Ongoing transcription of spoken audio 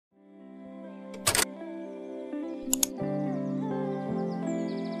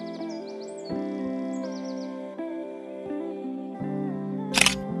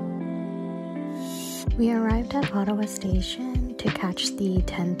We arrived at Ottawa Station to catch the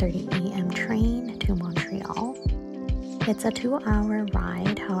 10:30 a.m. train to Montreal. It's a 2-hour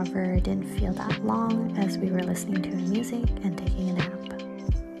ride, however, it didn't feel that long as we were listening to music and taking a nap.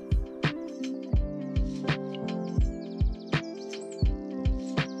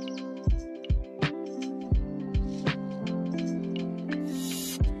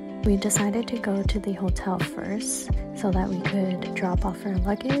 We decided to go to the hotel first so that we could drop off our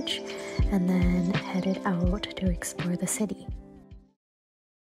luggage and then headed out to explore the city.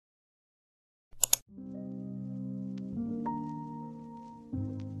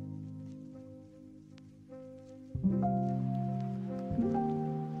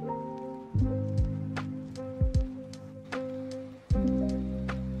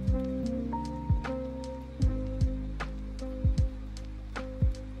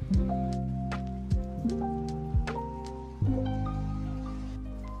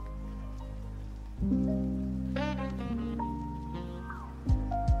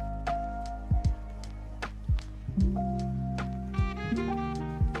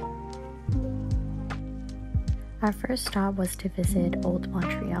 Our first stop was to visit Old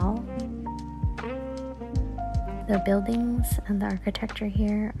Montreal. The buildings and the architecture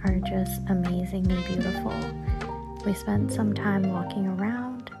here are just amazingly beautiful. We spent some time walking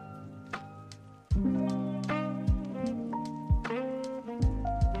around.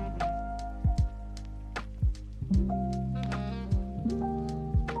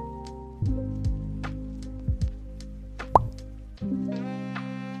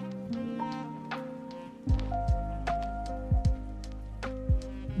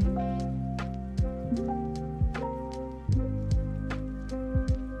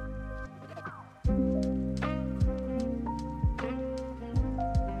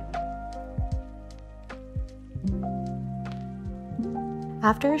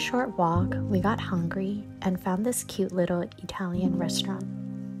 After a short walk, we got hungry and found this cute little Italian restaurant.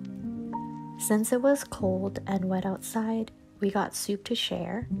 Since it was cold and wet outside, we got soup to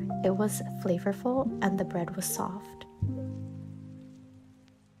share. It was flavorful and the bread was soft.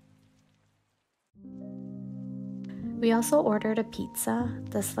 We also ordered a pizza.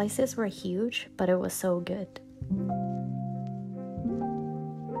 The slices were huge, but it was so good.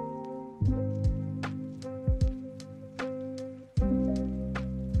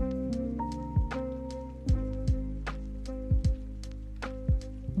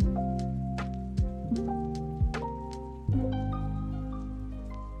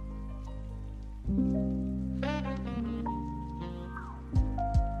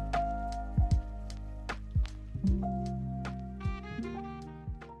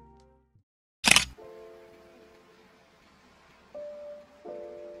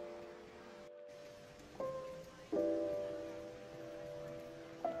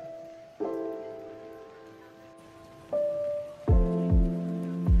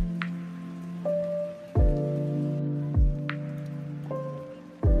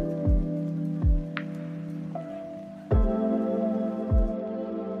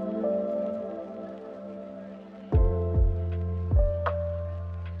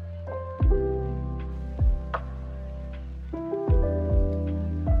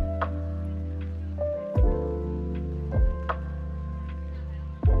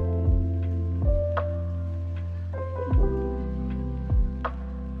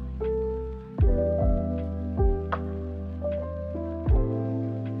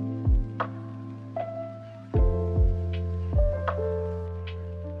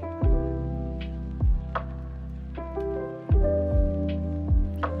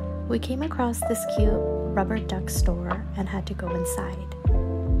 We came across this cute rubber duck store and had to go inside.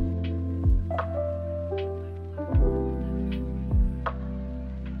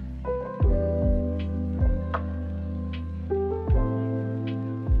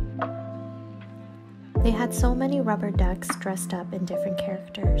 They had so many rubber ducks dressed up in different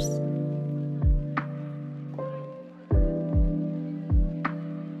characters.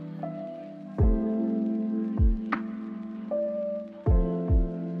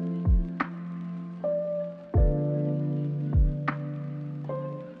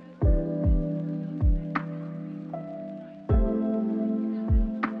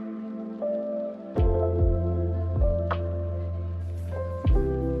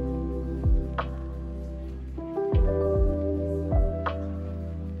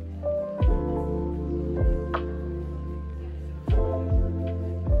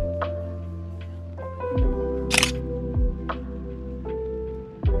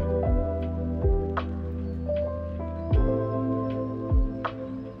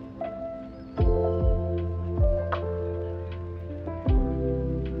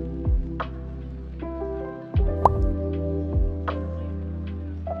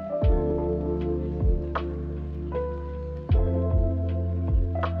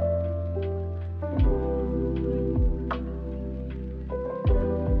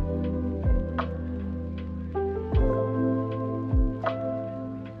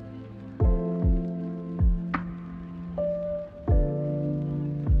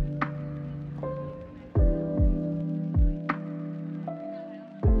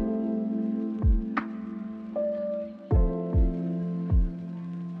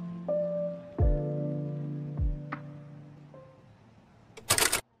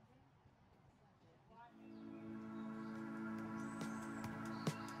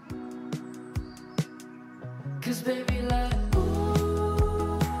 baby, like,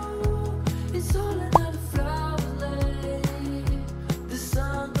 ooh, it's all another flower lane. The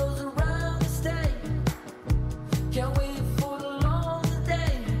sun goes around the state. Can't wait for the long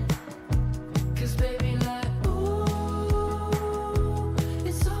day. 'Cause baby, like, ooh,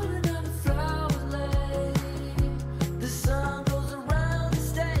 it's all another flower lane. The sun goes around the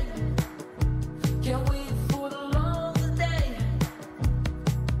state. Can't wait for the long day.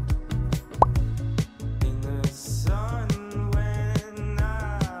 In the sun when I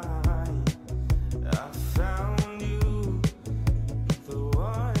found you, the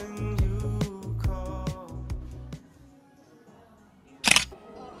one you call.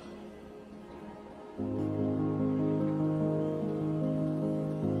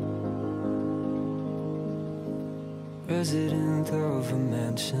 Resident of a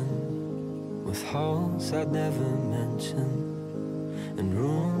mansion with halls I'd never mention and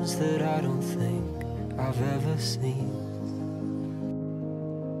rooms that I don't think I've ever seen.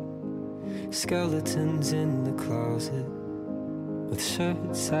 Skeletons in the closet with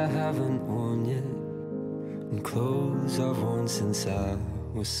shirts I haven't worn yet and clothes I've worn since I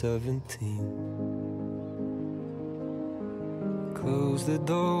was 17. Close the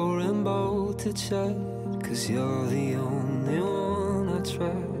door and bolt it shut, 'cause you're the only one I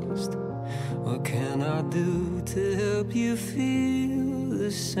trust. What can I do to help you feel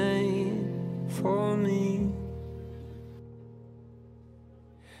the same for me?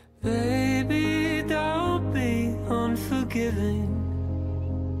 Baby, don't be unforgiving,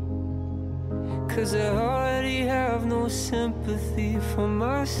 'cause I already have no sympathy for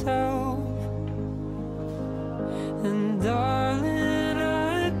myself. And darling,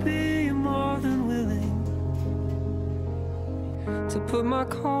 I'd be more than willing to put my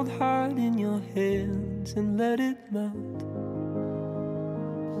cold heart in your hands and let it melt.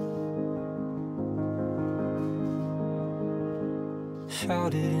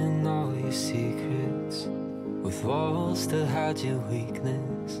 Shout it in all your secrets, with walls to hide your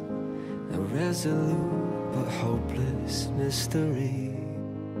weakness, a resolute but hopeless mystery.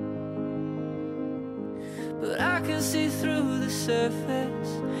 But I can see through the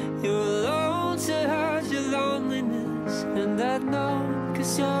surface, you're alone to hide your loneliness. And I know,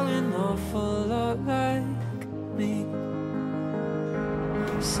 'cause you're an awful lot like me.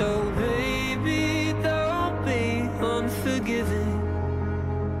 So baby, don't be unforgiving,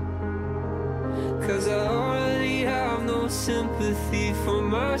 'cause I already have no sympathy for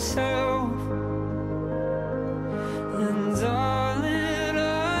myself. And darling,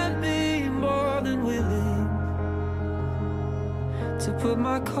 I'd be more than willing to put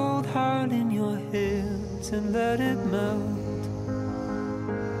my cold heart in your hands and let it melt.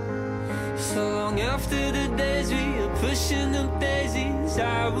 So long after the days we are pushing up daisies,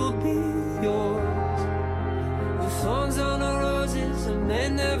 I will be yours. The thorns on the roses, I may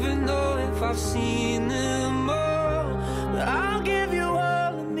never know if I've seen them all, but I'll give you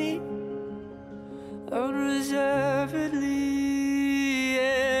all of me, unreservedly,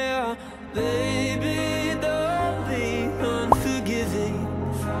 yeah. Baby, don't be unforgiving,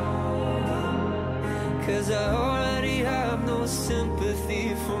 'cause I already have no sympathy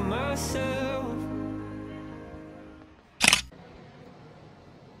for myself.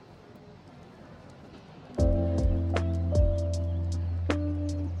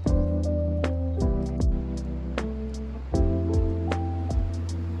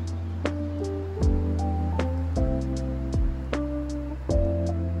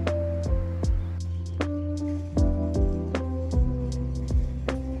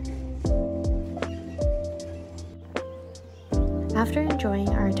 After enjoying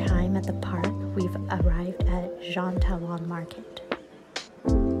our time at the park, we've arrived at Talon Market.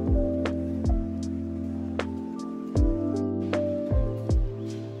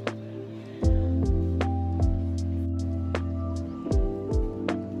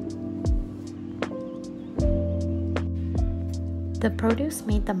 The produce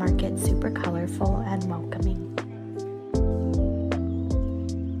made the market super colorful and welcoming.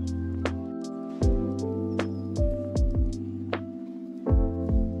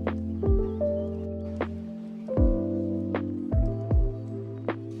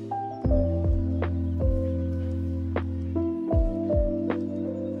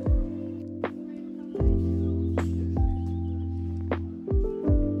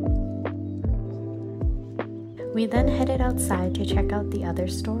 We then headed outside to check out the other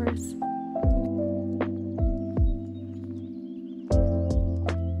stores.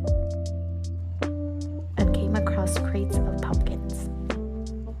 And came across crates of pumpkins.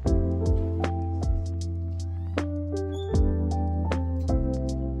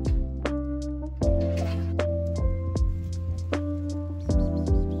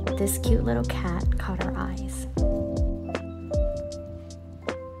 this cute little cat caught our eyes.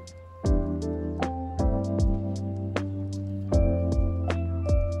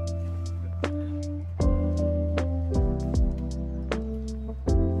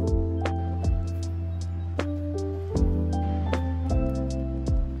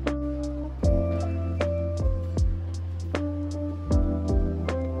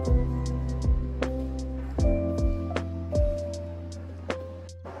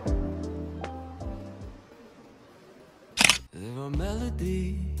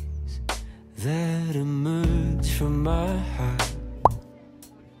 Melodies that emerge from my heart,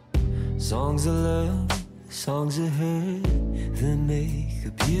 songs of love, songs of hurt that make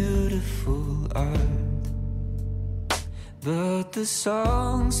a beautiful art. But the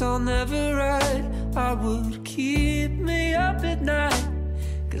songs I'll never write, I would keep me up at night,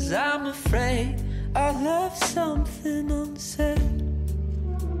 'cause I'm afraid I left something unsaid.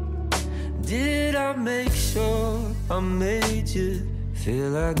 Did I make sure I made you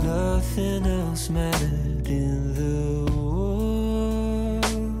feel like nothing else mattered in the world?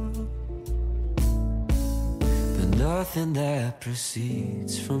 But nothing that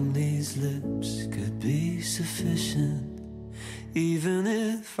proceeds from these lips could be sufficient, even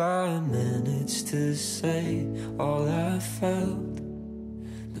if I managed to say all I felt.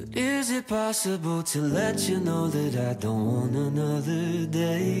 But is it possible to let you know that I don't want another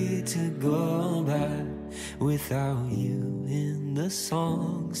day to go by without you in the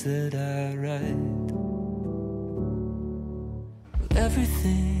songs that I write? Well,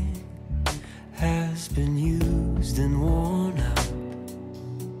 everything has been used and worn out.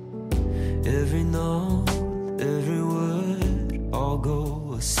 Every note, every word, all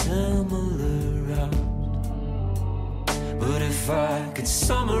go a similar route. But if I could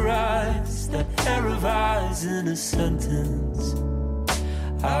summarize that pair of eyes in a sentence,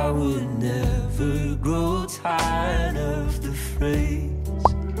 I would never grow tired of the phrase.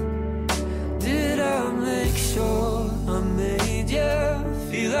 Did I make sure I made you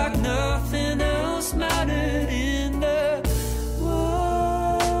feel like nothing else mattered in the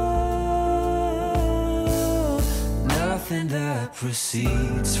world? Nothing that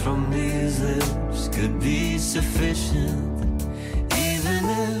proceeds from these lips could be sufficient, even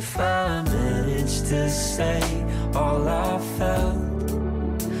if I managed to say all I felt.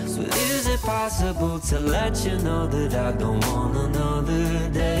 So is it possible to let you know that I don't want another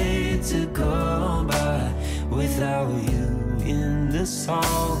day to go by without you in the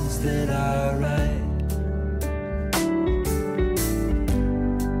songs that I write?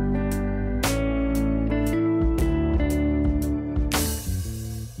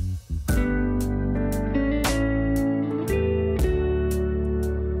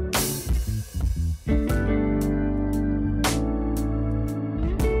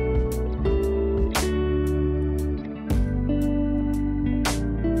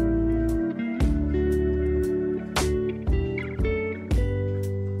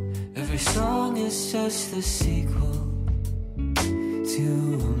 It's just the sequel to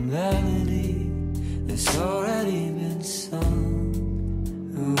a melody that's already been sung.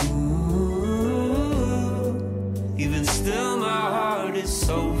 Ooh. Even still my heart is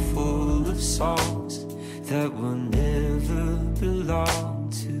so full of songs that will never belong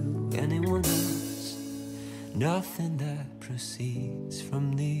to anyone else. Nothing that proceeds from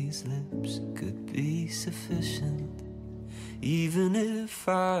these lips could be sufficient, even if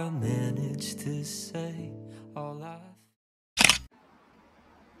I managed to say all I...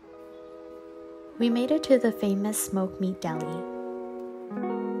 We made it to the famous smoked meat deli.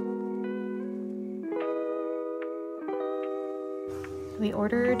 We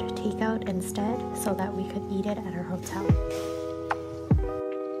ordered takeout instead so that we could eat it at our hotel.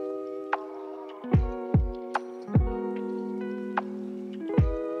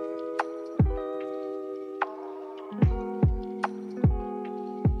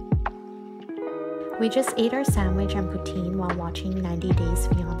 We just ate our sandwich and poutine while watching 90 Days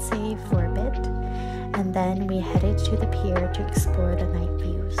Fiancé for a bit, and then we headed to the pier to explore the night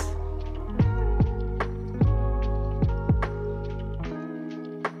views.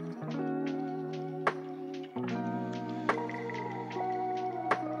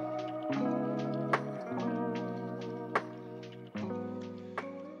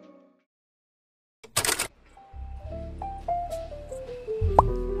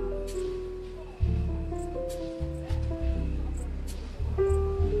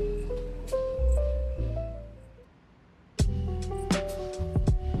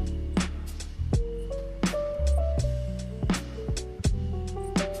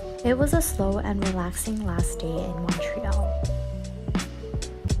 It was a slow and relaxing last day in Montreal.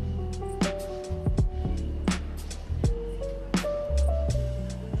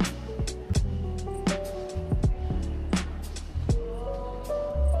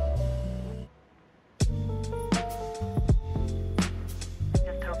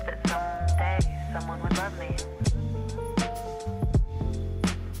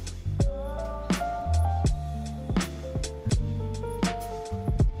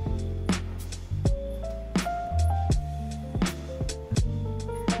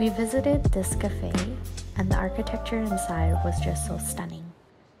 We visited this cafe, and the architecture inside was just so stunning.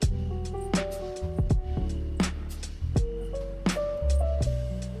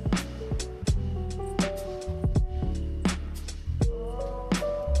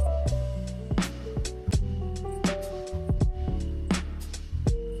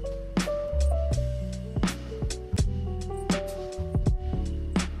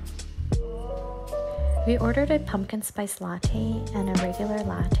 We ordered a pumpkin spice latte and a regular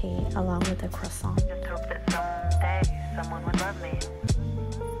latte along with a croissant. Just hope that someday someone would love me.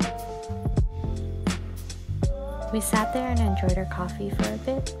 We sat there and enjoyed our coffee for a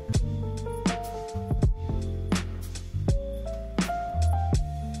bit.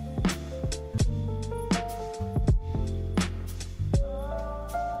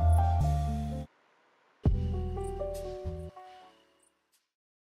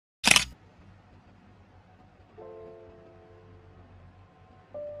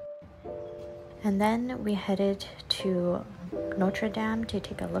 And then we headed to Notre Dame to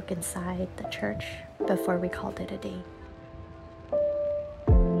take a look inside the church before we called it a day.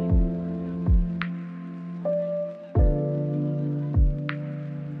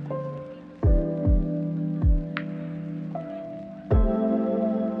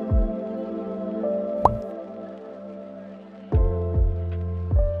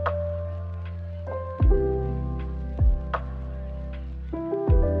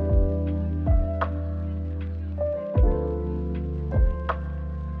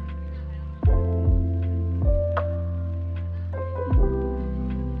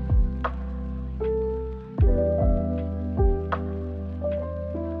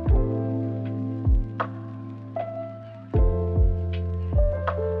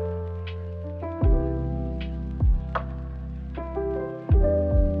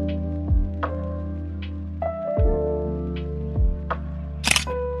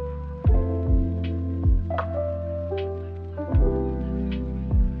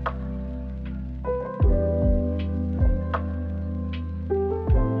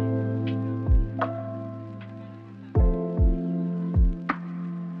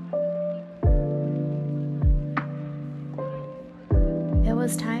 It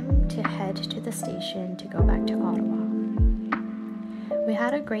was time to head to the station to go back to Ottawa. We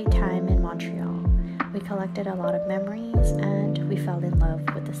had a great time in Montreal. We collected a lot of memories and we fell in love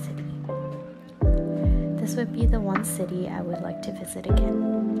with the city. This would be the one city I would like to visit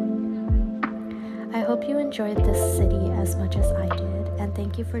again. I hope you enjoyed this city as much as I did, and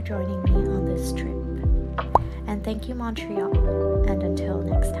thank you for joining me on this trip. And thank you, Montreal, and until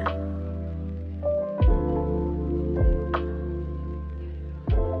next time.